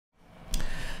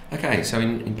Okay, so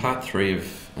in part three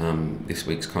of this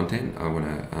week's content, I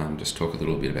want to just talk a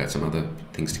little bit about some other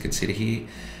things to consider here,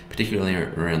 particularly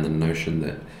around the notion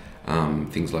that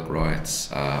things like riots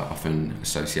are often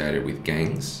associated with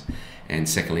gangs. And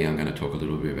secondly, I'm going to talk a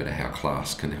little bit about how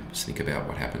class can help us think about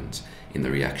what happens in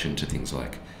the reaction to things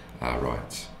like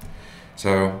riots.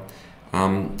 So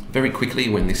very quickly,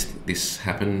 when this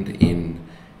happened in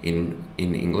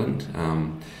England,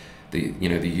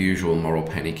 the usual moral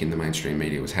panic in the mainstream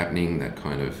media was happening, that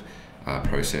kind of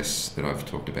process that I've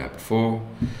talked about before,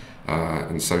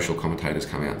 and social commentators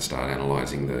come out and start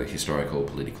analysing the historical,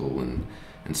 political and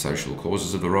social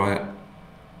causes of the riot.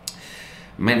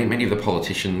 Many of the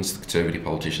politicians, the conservative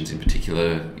politicians in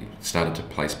particular, started to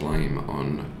place blame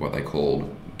on what they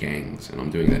called gangs, and I'm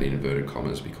doing that in inverted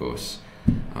commas because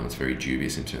it's very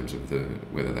dubious in terms of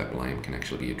whether that blame can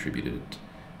actually be attributed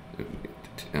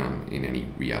in any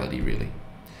reality, really.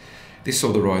 This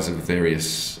saw the rise of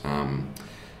various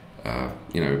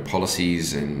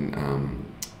policies and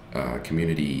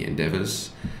community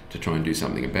endeavours to try and do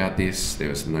something about this. There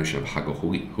was the notion of hug a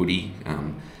hoodie.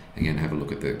 Again, have a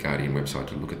look at the Guardian website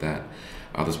to look at that.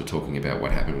 Others were talking about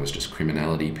what happened was just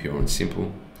criminality, pure and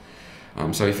simple.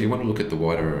 So if you want to look at the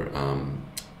wider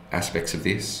aspects of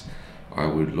this, I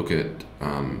would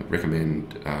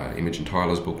recommend Imogen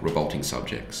Tyler's book, Revolting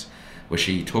Subjects, where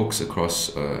she talks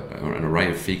across an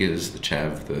array of figures, the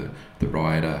chav, the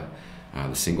rioter,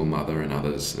 the single mother and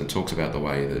others, and talks about the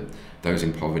way that those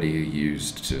in poverty are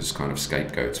used as kind of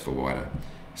scapegoats for wider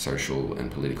social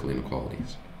and political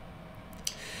inequalities.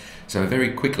 So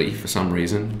very quickly, for some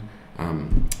reason,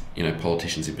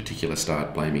 politicians in particular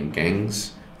start blaming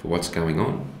gangs for what's going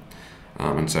on.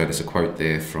 And so there's a quote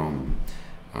there from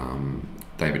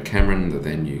David Cameron, the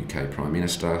then UK Prime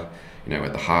Minister.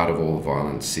 At the heart of all the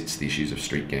violence sits the issues of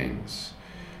street gangs,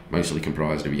 mostly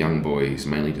comprised of young boys,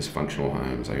 mainly dysfunctional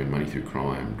homes. They earn money through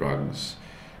crime, drugs,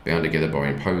 bound together by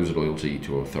imposed loyalty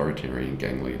to an authoritarian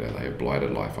gang leader. They have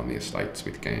blighted life on the estates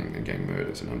with gang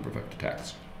murders and unprovoked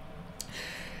attacks,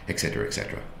 etc.,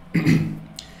 etc.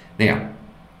 Now,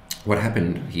 what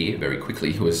happened here very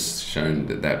quickly was shown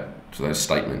that those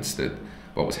statements that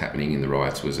what was happening in the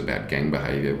riots was about gang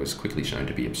behaviour was quickly shown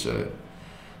to be absurd.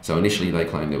 So initially they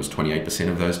claimed there was 28%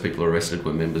 of those people arrested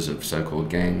were members of so-called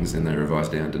gangs, then they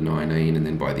revised down to 19, and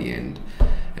then by the end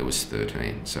it was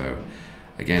 13. So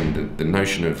again, the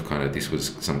notion of kind of this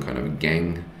was some kind of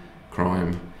gang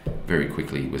crime very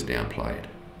quickly was downplayed.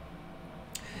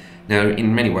 Now,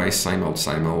 in many ways, same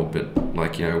old, but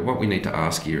what we need to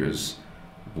ask here is,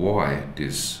 why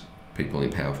does people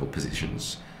in powerful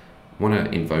positions want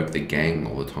to invoke the gang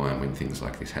all the time when things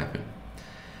like this happen?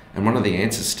 And one of the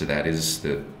answers to that is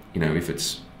that,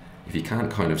 if you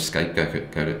can't kind of scapegoat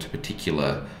it to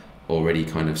particular already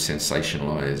kind of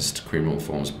sensationalized criminal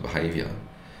forms of behavior,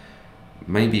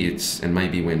 maybe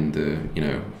when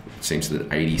it seems that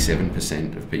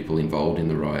 87% of people involved in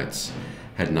the riots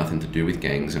had nothing to do with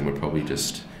gangs and were probably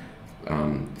just,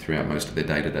 throughout most of their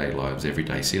day-to-day lives,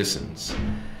 everyday citizens.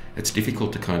 It's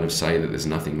difficult to kind of say that there's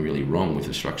nothing really wrong with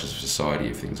the structures of society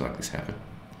if things like this happen.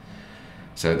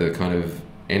 So the kind of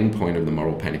end point of the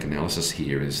moral panic analysis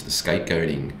here is the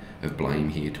scapegoating of blame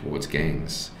here towards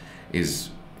gangs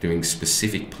is doing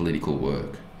specific political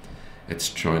work. It's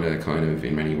trying to kind of,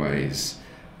 in many ways,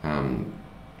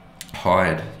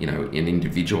 hide, an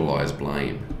individualised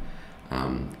blame.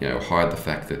 Hide the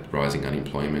fact that rising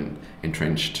unemployment,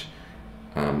 entrenched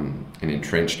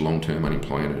long-term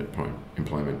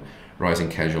employment, rising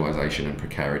casualisation and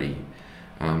precarity,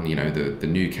 the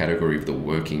new category of the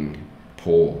working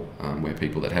poor, where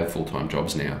people that have full-time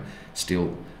jobs now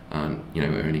still aren't,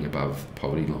 earning above the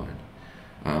poverty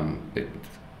line.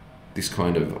 This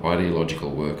kind of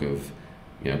ideological work of,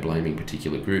 blaming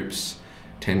particular groups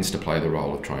tends to play the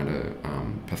role of trying to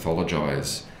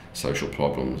pathologise social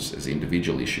problems as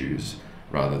individual issues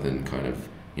rather than kind of,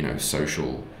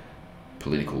 social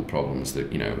political problems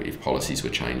that, if policies were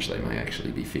changed, they may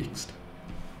actually be fixed.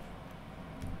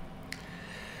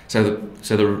 So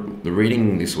the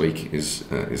reading this week is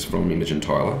from Imogen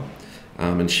Tyler,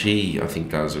 and she, I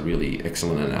think, does a really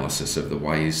excellent analysis of the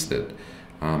ways that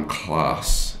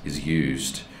class is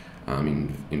used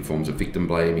in forms of victim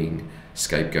blaming,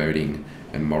 scapegoating,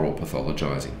 and moral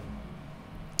pathologising.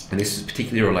 And this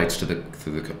particularly relates to the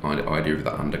idea of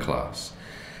the underclass.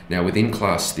 Now, within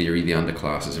class theory, the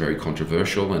underclass is very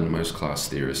controversial, and most class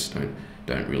theorists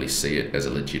don't really see it as a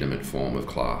legitimate form of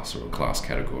class or a class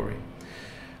category.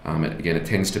 Again, it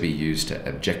tends to be used to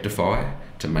objectify,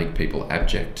 to make people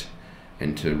abject,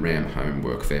 and to ram home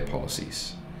workfare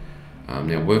policies.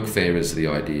 Now, workfare is the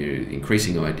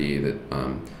increasing idea that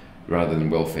rather than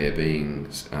welfare being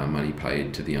money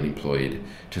paid to the unemployed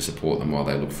to support them while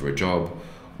they look for a job.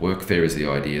 Workfare is the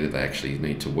idea that they actually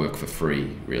need to work for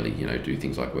free, really, do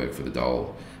things like work for the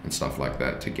dole and stuff like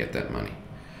that to get that money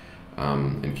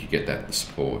and to get that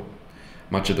support.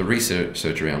 Much of the research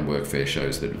around workfare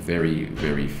shows that very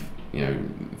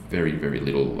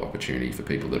little opportunity for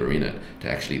people that are in it to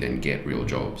actually then get real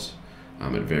jobs.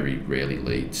 It very rarely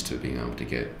leads to being able to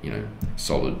get,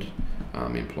 solid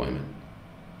employment.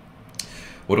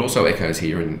 What also echoes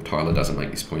here, and Tyler doesn't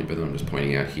make this point, but I'm just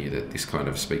pointing out here that this kind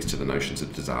of speaks to the notions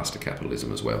of disaster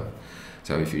capitalism as well.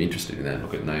 So if you're interested in that,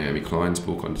 look at Naomi Klein's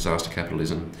book on disaster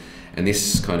capitalism. And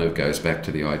this kind of goes back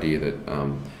to the idea that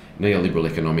neoliberal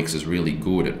economics is really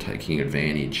good at taking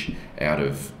advantage out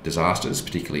of disasters,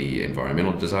 particularly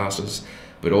environmental disasters,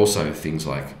 but also things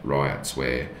like riots,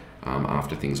 where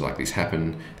after things like this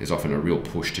happen, there's often a real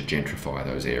push to gentrify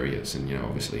those areas, and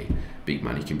obviously big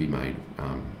money can be made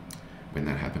when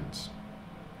that happens.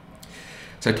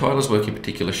 So Tyler's work in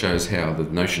particular shows how the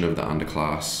notion of the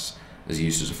underclass is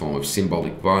used as a form of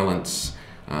symbolic violence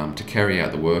to carry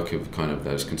out the work of kind of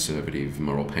those conservative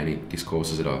moral panic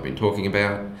discourses that I've been talking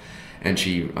about. And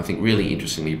she, I think, really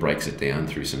interestingly breaks it down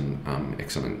through some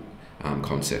excellent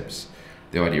concepts.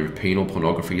 The idea of penal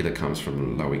pornography that comes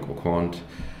from low equal quant,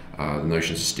 the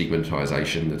notions of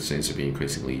stigmatisation that seems to be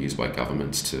increasingly used by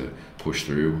governments to push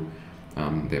through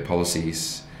their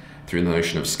policies, through the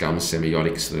notion of scum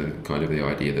semiotics, the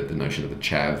idea that the notion of the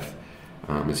chav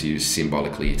is used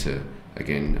symbolically to,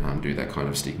 again, do that kind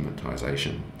of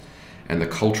stigmatisation, and the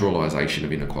culturalisation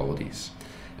of inequalities.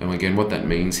 And again, what that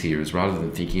means here is, rather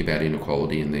than thinking about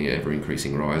inequality and the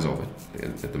ever-increasing rise of it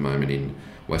at the moment in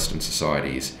Western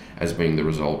societies as being the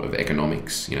result of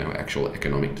economics, actual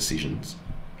economic decisions,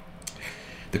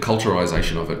 the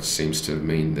culturalisation of it seems to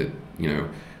mean that,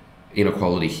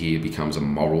 inequality here becomes a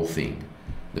moral thing.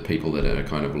 The people that are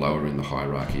kind of lower in the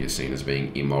hierarchy are seen as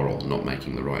being immoral, not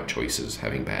making the right choices,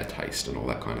 having bad taste and all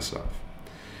that kind of stuff.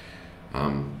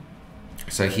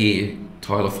 So here,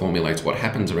 Tyler formulates what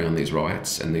happens around these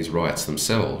riots, and these riots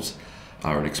themselves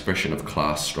are an expression of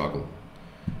class struggle.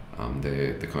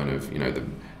 They're the kind of,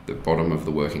 the bottom of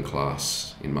the working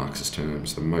class, in Marxist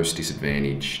terms, the most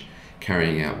disadvantaged,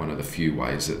 carrying out one of the few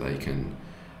ways that they can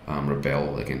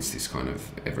rebel against this kind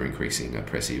of ever-increasing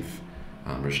oppressive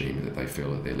regime that they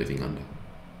feel that they're living under.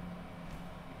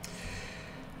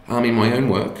 In my own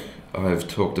work, I've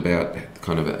talked about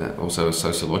kind of also a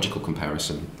sociological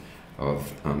comparison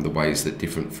of the ways that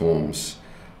different forms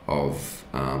of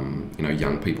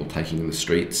young people taking in the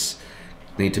streets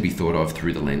need to be thought of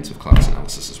through the lens of class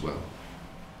analysis as well.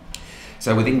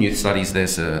 So within youth studies,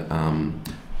 there's a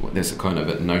kind of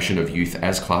a notion of youth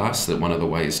as class, that one of the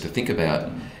ways to think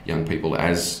about young people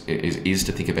is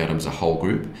to think about them as a whole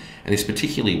group. And this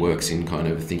particularly works in kind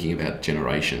of thinking about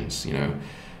generations.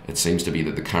 It seems to be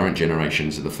that the current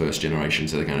generations are the first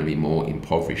generations that are going to be more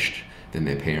impoverished than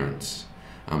their parents.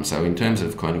 So in terms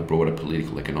of kind of broader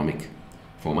political economic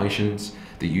formations,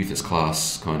 the youth as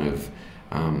class kind of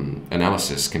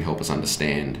analysis can help us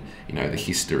understand, the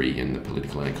history and the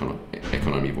political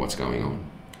economy of what's going on.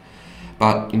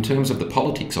 But in terms of the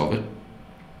politics of it,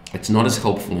 it's not as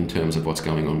helpful in terms of what's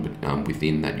going on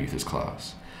within that youth as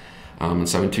class. And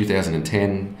so in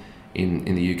 2010,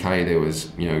 in the UK, there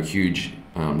was huge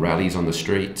rallies on the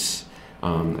streets,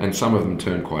 and some of them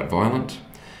turned quite violent.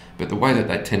 But the way that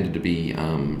they tended to be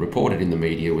reported in the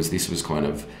media was this was kind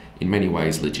of, in many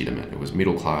ways, legitimate. It was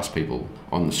middle class people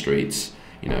on the streets,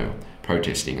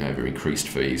 protesting over increased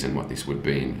fees and what this would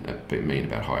mean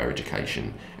about higher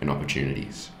education and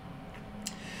opportunities.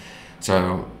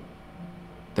 So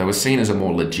they were seen as a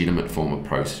more legitimate form of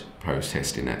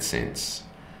protest in that sense.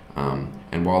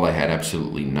 And while they had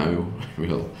absolutely no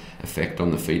real effect on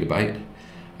the fee debate,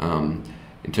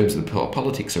 in terms of the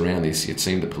politics around this, it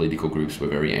seemed that political groups were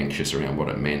very anxious around what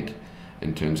it meant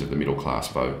in terms of the middle class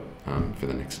vote for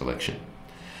the next election.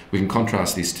 We can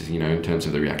contrast this to, in terms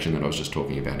of the reaction that I was just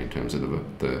talking about in terms of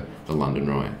the London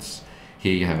riots.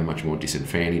 Here you have a much more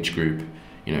disadvantaged group,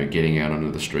 getting out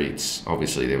onto the streets.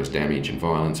 Obviously there was damage and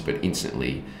violence, but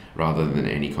instantly, rather than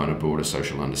any kind of broader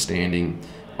social understanding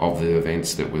of the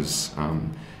events that was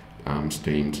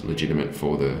deemed legitimate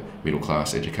for the middle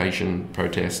class education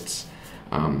protests,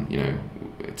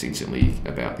 it's instantly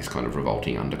about this kind of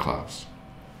revolting underclass.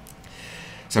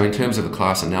 So in terms of the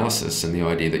class analysis and the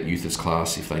idea that youth as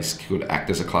class, if they could act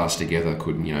as a class together,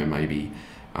 could maybe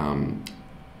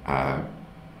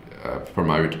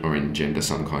promote or engender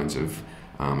some kinds of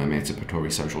emancipatory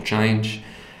social change,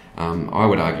 I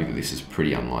would argue that this is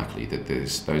pretty unlikely, that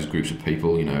there's those groups of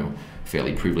people,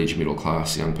 fairly privileged middle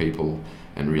class young people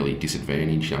and really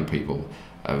disadvantaged young people,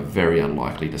 are very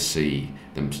unlikely to see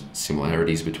them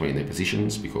similarities between their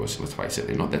positions, because let's face it,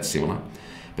 they're not that similar.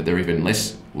 But they're even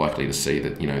less likely to see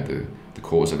that, the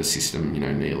cause of a system,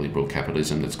 neoliberal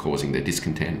capitalism, that's causing their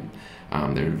discontent.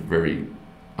 They're very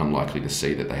unlikely to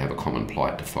see that they have a common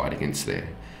plight to fight against there,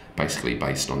 basically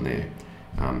based on their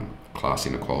class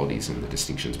inequalities and the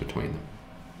distinctions between them.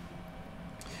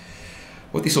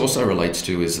 What this also relates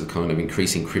to is the kind of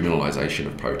increasing criminalisation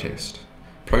of protest.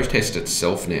 Protest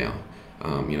itself now,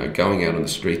 going out on the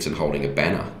streets and holding a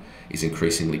banner, is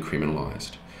increasingly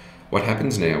criminalised. What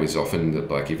happens now is often that,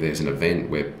 like, if there's an event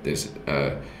where there's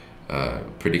a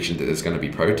prediction that there's going to be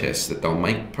protests, that they'll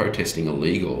make protesting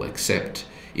illegal except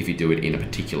if you do it in a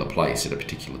particular place at a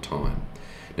particular time.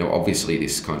 Now, obviously,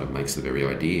 this kind of makes the very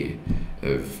idea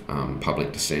of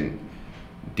public dissent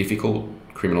difficult,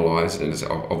 criminalised, and it's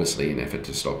obviously an effort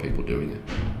to stop people doing it.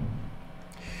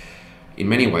 In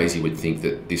many ways, you would think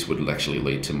that this would actually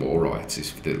lead to more riots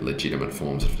if the legitimate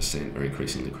forms of dissent are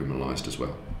increasingly criminalised as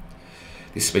well.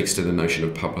 This speaks to the notion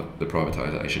of the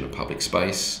privatisation of public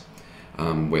space,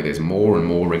 where there's more and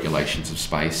more regulations of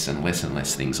space and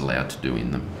less things allowed to do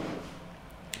in them.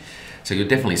 So you'll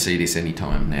definitely see this any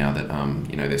time now that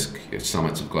there's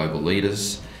summits of global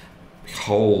leaders.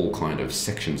 Whole kind of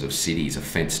sections of cities are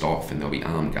fenced off, and there'll be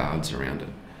armed guards around it.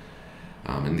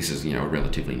 And this is a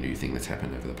relatively new thing that's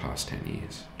happened over the past 10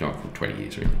 years, 20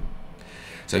 years really.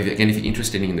 So if you're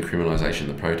interested in the criminalisation of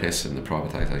the protests and the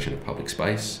privatisation of public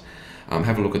space,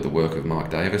 have a look at the work of Mark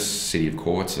Davis, City of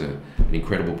Courts, an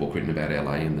incredible book written about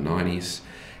LA in the 90s.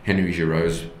 Henry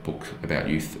Giroir's book about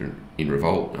youth in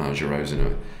revolt. Giroir's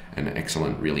an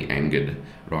excellent, really angered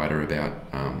writer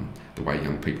about the way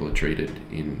young people are treated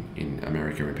in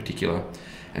America in particular.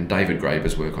 And David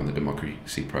Graeber's work on the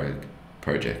Democracy Project.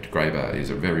 Graeber is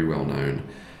a very well-known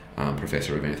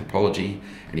professor of anthropology,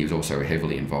 and he was also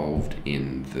heavily involved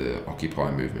in the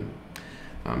Occupy movement.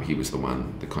 He was the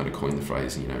one that kind of coined the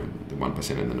phrase, the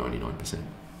 1% and the 99%.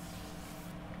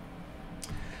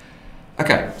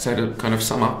 Okay, so to kind of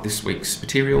sum up this week's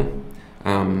material,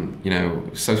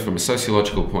 so from a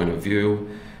sociological point of view,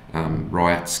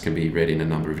 riots can be read in a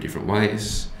number of different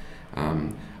ways.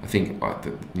 I think,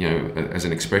 as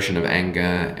an expression of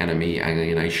anger, enemy,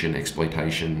 alienation,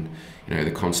 exploitation, the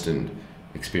constant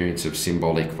experience of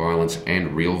symbolic violence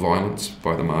and real violence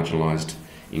by the marginalised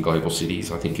in global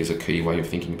cities, I think, is a key way of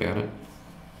thinking about it.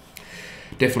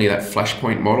 Definitely that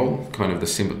flashpoint model, kind of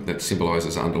that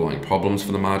symbolises underlying problems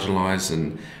for the marginalised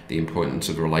and the importance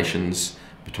of relations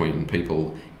between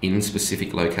people in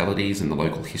specific localities and the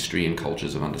local history and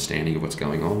cultures of understanding of what's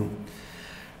going on.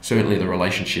 Certainly the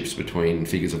relationships between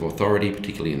figures of authority,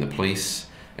 particularly in the police,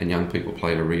 and young people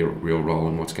play a real role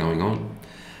in what's going on.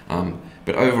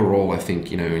 But overall, I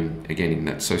think, in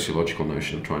that sociological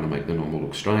notion of trying to make the normal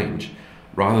look strange,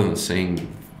 rather than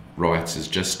seeing riots as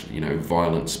just,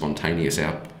 violent, spontaneous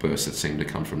outbursts that seem to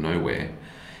come from nowhere,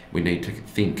 we need to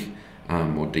think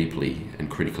more deeply and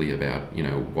critically about,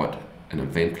 what an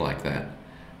event like that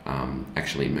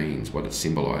actually means, what it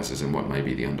symbolises, and what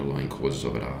maybe the underlying causes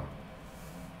of it are.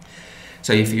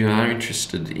 So if you are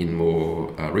interested in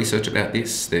more research about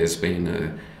this, there's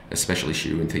been a special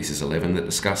issue in Thesis 11 that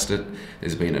discussed it.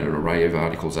 There's been an array of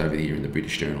articles over the year in the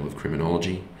British Journal of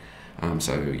Criminology,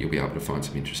 so you'll be able to find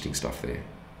some interesting stuff there.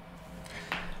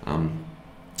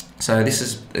 So this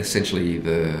is essentially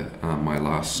my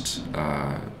last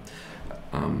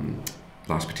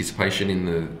participation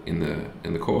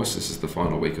in the course. This is the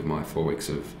final week of my 4 weeks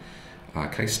of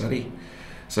case study.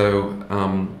 So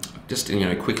just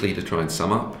quickly to try and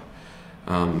sum up,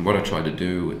 what I tried to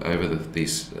do over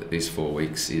these 4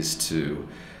 weeks is to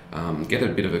get a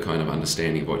bit of a kind of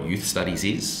understanding of what youth studies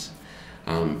is,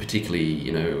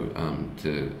 particularly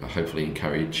to hopefully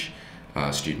encourage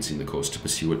students in the course to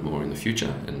pursue it more in the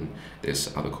future. And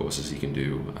there's other courses you can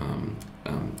do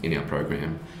in our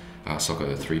program,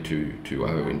 Soccer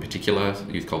 3220 in particular,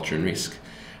 Youth Culture and Risk,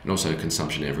 and also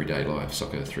Consumption Everyday Life.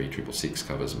 Soccer 3666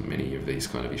 covers many of these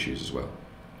kind of issues as well.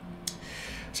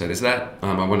 So there's that.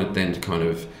 I wanted then to kind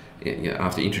of,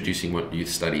 after introducing what youth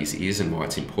studies is and why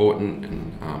it's important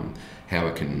and how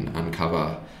it can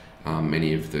uncover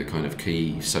many of the kind of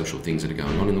key social things that are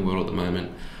going on in the world at the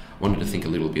moment, I wanted to think a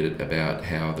little bit about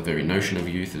how the very notion of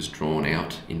youth is drawn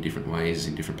out in different ways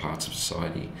in different parts of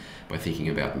society by thinking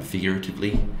about them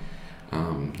figuratively.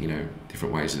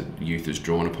 Different ways that youth is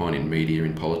drawn upon in media,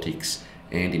 in politics,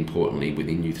 and importantly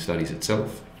within youth studies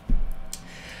itself.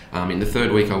 In the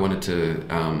third week I wanted to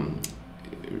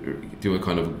do a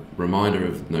kind of reminder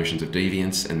of notions of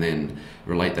deviance and then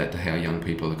relate that to how young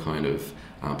people are kind of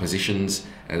positions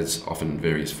as often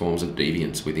various forms of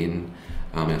deviance within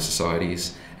our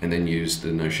societies, and then used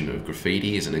the notion of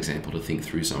graffiti as an example to think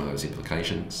through some of those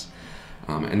implications.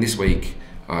 And this week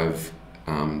I've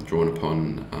drawn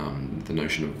upon the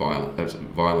notion of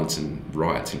violence and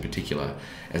riots in particular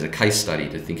as a case study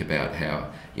to think about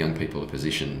how young people are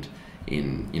positioned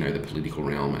in the political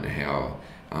realm, and how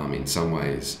in some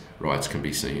ways riots can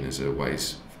be seen as a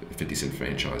ways for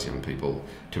disenfranchised young people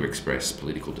to express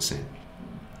political dissent.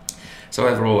 So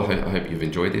overall, I hope you've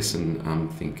enjoyed this, and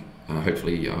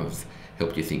hopefully I've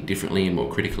helped you think differently and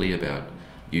more critically about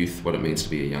youth, what it means to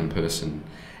be a young person,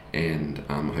 and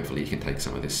hopefully you can take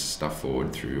some of this stuff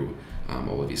forward through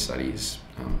all of your studies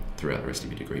throughout the rest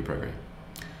of your degree program.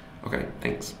 Okay,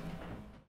 thanks.